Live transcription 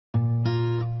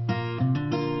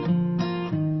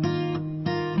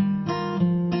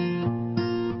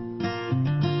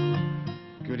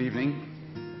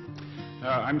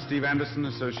I'm Steve Anderson,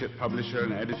 Associate Publisher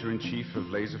and Editor-in-Chief of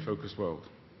Laser Focus World.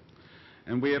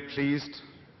 And we are pleased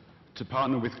to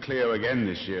partner with Clio again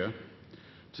this year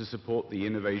to support the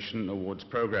Innovation Awards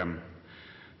program.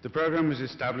 The program was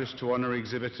established to honor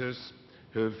exhibitors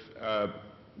who have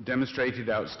demonstrated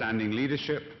outstanding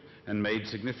leadership and made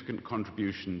significant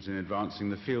contributions in advancing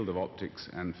the field of optics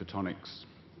and photonics.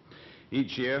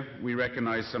 Each year, we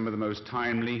recognize some of the most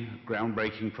timely,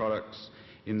 groundbreaking products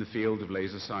in the field of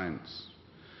laser science.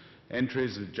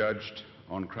 Entries are judged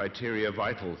on criteria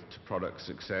vital to product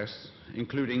success,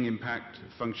 including impact,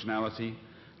 functionality,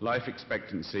 life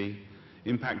expectancy,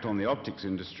 impact on the optics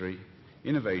industry,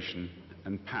 innovation,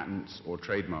 and patents or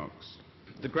trademarks.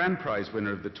 The grand prize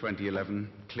winner of the 2011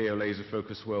 Clio Laser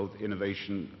Focus World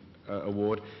Innovation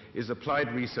Award is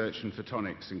Applied Research in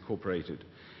Photonics Incorporated,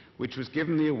 which was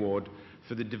given the award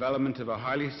for the development of a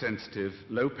highly sensitive,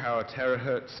 low-power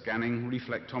terahertz scanning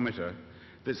reflectometer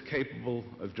that's capable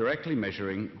of directly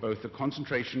measuring both the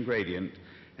concentration gradient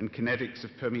and kinetics of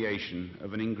permeation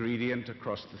of an ingredient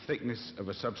across the thickness of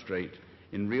a substrate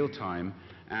in real time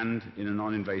and in a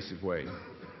non-invasive way.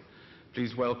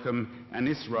 Please welcome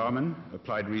Anis Rahman,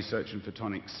 Applied Research in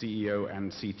Photonics CEO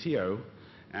and CTO,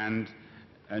 and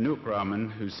Anoop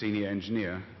Rahman, who's Senior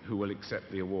Engineer, who will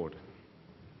accept the award.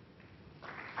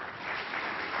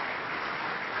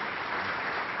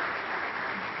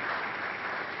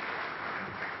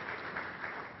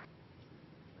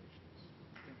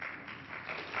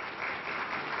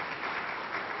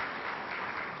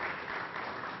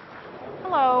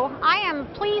 Hello, I am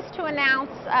pleased to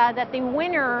announce that the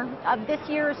winner of this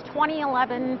year's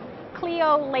 2011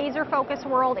 Clio Laser Focus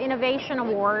World Innovation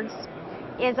Awards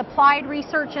is Applied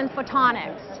Research in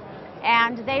Photonics.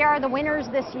 And they are the winners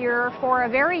this year for a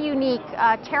very unique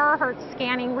terahertz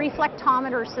scanning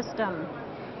reflectometer system.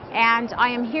 And I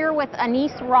am here with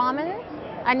Anis Rahman.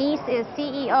 Anis is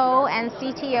CEO and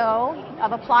CTO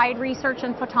of Applied Research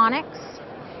in Photonics.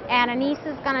 And Anis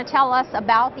is going to tell us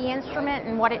about the instrument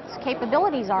and what its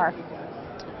capabilities are.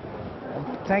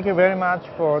 Thank you very much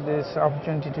for this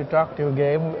opportunity to talk to you,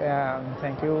 Gabe.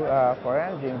 Thank you for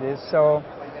arranging this. So,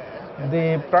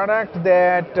 the product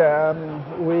that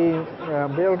we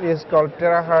built is called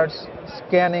terahertz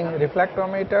scanning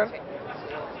reflectometer.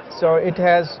 So, it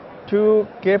has two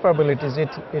capabilities.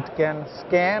 It can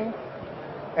scan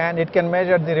and it can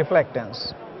measure the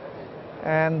reflectance.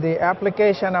 And the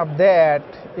application of that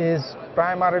is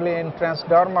primarily in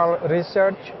transdermal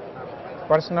research,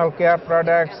 personal care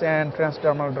products, and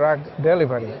transdermal drug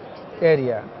delivery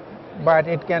area. But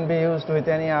it can be used with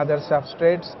any other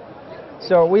substrates.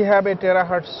 So we have a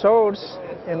terahertz source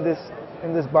in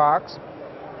this box,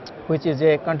 which is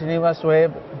a continuous wave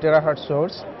terahertz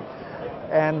source.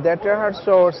 And that terahertz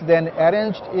source then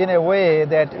arranged in a way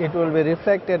that it will be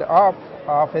reflected off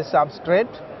of a substrate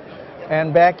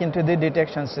and back into the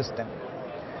detection system.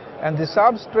 And the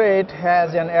substrate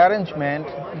has an arrangement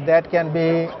that can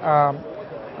be,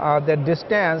 the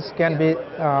distance can be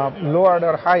lowered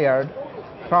or higher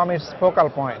from its focal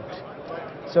point.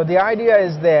 So the idea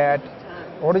is that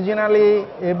originally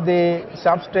if the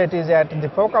substrate is at the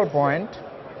focal point,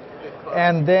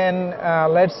 and then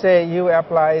let's say you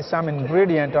apply some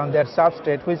ingredient on that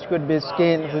substrate, which could be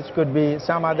skin, which could be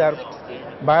some other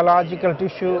biological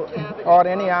tissue, or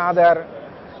any other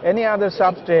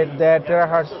substrate that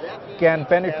terahertz can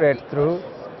penetrate through,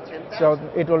 so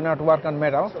it will not work on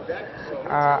metal.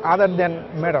 Other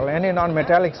than metal, any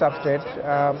non-metallic substrate,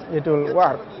 it will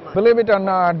work. Believe it or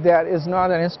not, there is no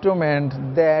other instrument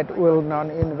that will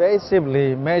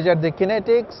non-invasively measure the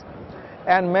kinetics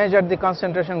and measure the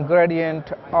concentration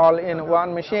gradient all in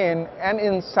one machine and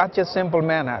in such a simple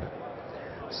manner.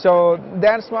 So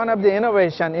that's one of the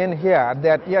innovation in here,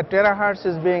 that terahertz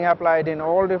is being applied in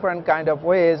all different kind of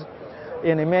ways,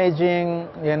 in imaging,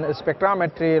 in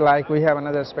spectrometry, like we have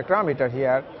another spectrometer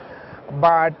here.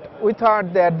 But we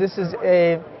thought that this is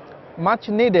a much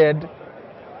needed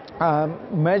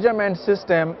measurement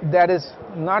system that is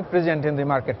not present in the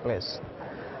marketplace.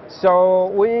 So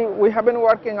we have been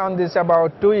working on this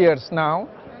about 2 years now.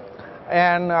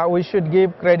 And we should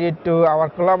give credit to our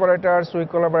collaborators. We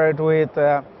collaborate with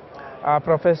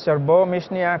Professor Bo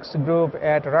Mishniak's group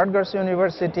at Rutgers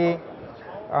University.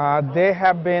 They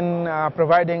have been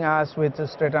providing us with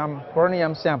stratum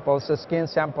corneum samples, skin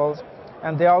samples,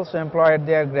 and they also employed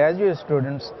their graduate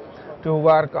students to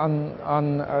work on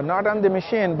not on the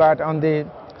machine but on the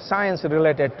science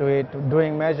related to it,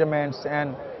 doing measurements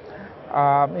and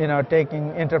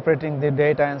interpreting the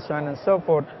data and so on and so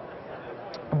forth.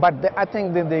 But I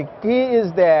think the key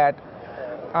is that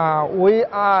we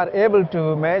are able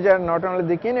to measure not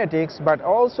only the kinetics but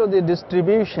also the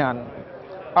distribution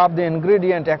of the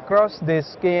ingredient across the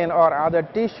skin or other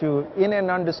tissue in a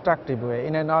non-destructive way,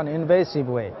 in a non-invasive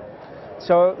way.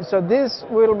 So this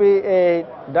will be a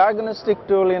diagnostic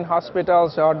tool in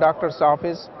hospitals or doctor's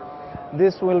office.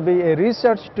 This will be a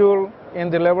research tool in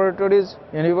the laboratories,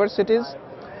 universities,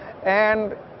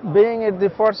 and being it the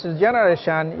first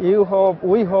generation,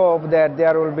 we hope that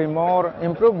there will be more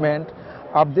improvement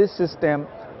of this system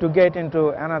to get into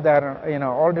another,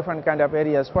 all different kind of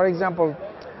areas. For example,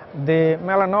 the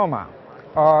melanoma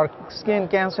or skin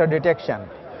cancer detection,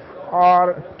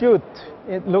 or tooth,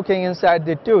 looking inside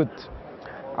the tooth,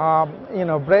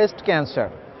 breast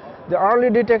cancer. The early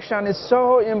detection is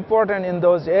so important in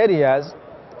those areas,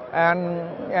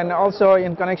 and also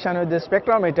in connection with the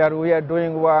spectrometer, we are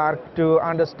doing work to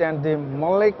understand the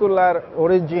molecular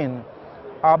origin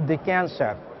of the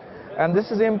cancer. And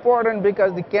this is important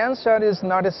because the cancer is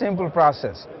not a simple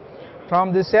process.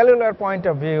 From the cellular point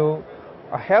of view,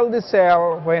 a healthy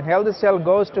cell, when healthy cell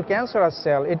goes to cancerous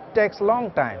cell, it takes a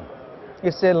long time.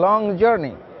 It's a long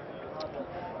journey.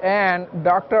 And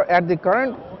doctor at the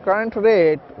current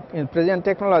rate in present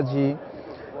technology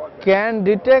can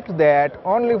detect that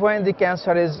only when the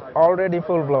cancer is already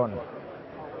full blown.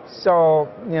 So,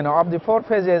 of the 4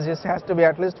 phases, it has to be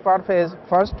at least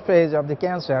first phase of the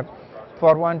cancer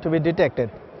for one to be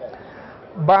detected.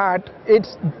 But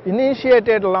it's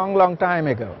initiated a long time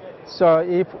ago. So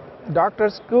if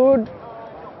doctors could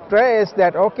trace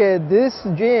that, okay, this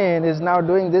gene is now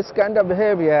doing this kind of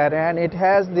behavior and it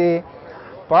has the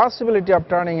possibility of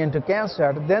turning into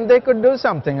cancer, then they could do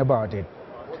something about it.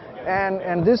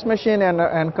 And this machine and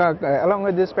along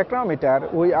with this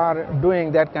spectrometer, we are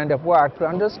doing that kind of work to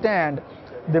understand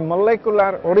the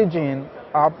molecular origin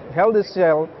of healthy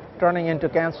cell turning into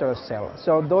cancerous cell.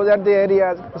 So those are the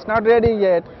areas. It's not ready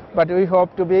yet, but we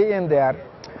hope to be in there,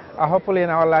 hopefully in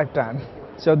our lifetime.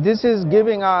 So this is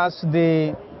giving us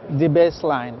the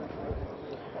baseline.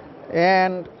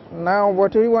 And now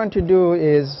what we want to do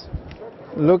is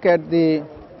look at the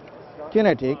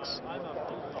kinetics.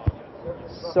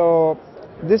 So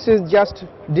this is just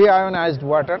deionized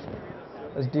water.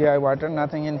 It's DI water,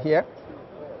 nothing in here.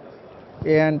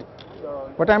 And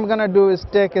what I'm going to do is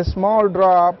take a small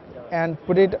drop and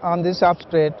put it on this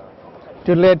substrate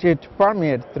to let it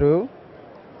permeate through.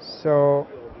 So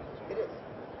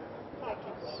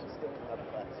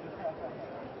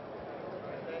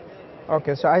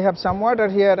okay, so I have some water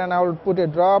here and I will put a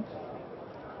drop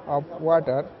of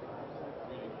water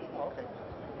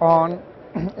on,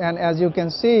 and as you can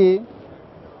see,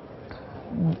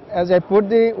 as I put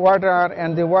the water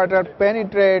and the water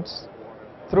penetrates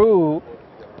through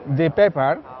the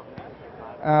paper,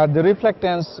 the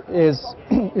reflectance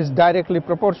is directly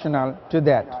proportional to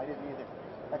that.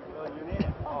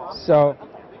 So,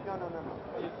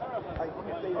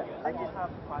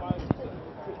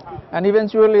 and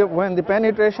eventually when the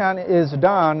penetration is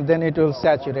done, then it will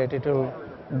saturate, it will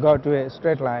go to a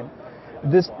straight line.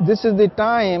 This is the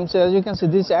time, so as you can see,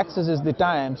 this axis is the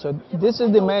time. So this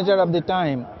is the measure of the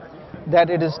time that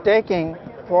it is taking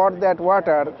for that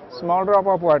water, small drop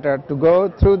of water, to go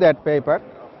through that paper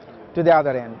to the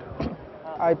other end.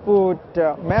 I put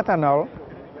methanol,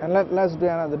 and let's do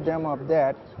another demo of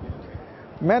that.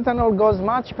 Methanol goes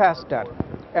much faster,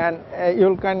 and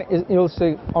you'll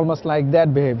see almost like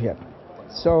that behavior.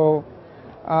 So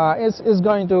it's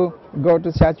going to go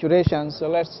to saturation. So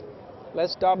let's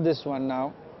stop this one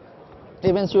now.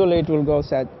 Eventually it will go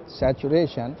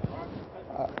saturation,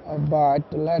 but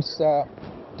let's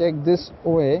take this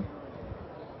away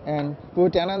and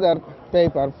put another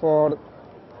paper for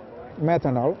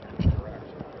methanol.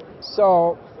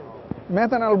 So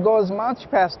methanol goes much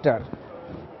faster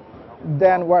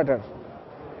than water,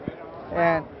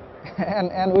 and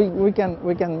we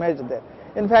can measure that.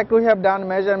 In fact, we have done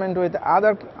measurement with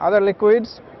other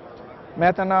liquids,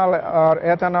 methanol or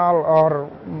ethanol or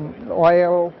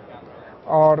oil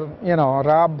or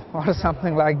rub or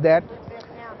something like that.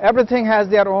 Everything has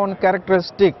their own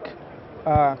characteristic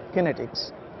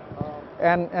kinetics,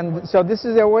 and so this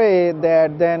is a way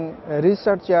that then a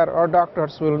researcher or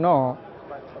doctors will know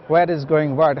where is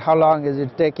going what, how long is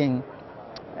it taking,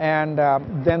 and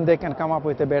then they can come up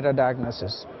with a better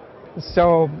diagnosis.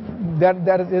 So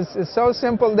that is so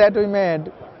simple that we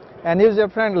made, and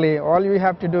user-friendly. All you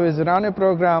have to do is run a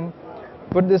program,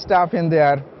 put the stuff in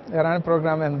there, run a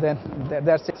program, and then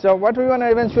that's it. So what we want to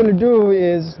eventually do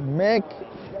is make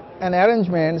an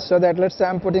arrangement so that, let's say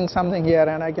I'm putting something here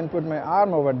and I can put my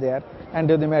arm over there and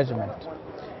do the measurement.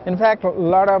 In fact, a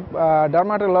lot of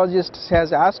dermatologists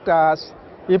has asked us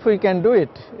if we can do it,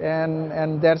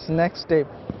 and that's next step,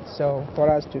 so for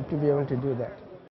us to be able to do that.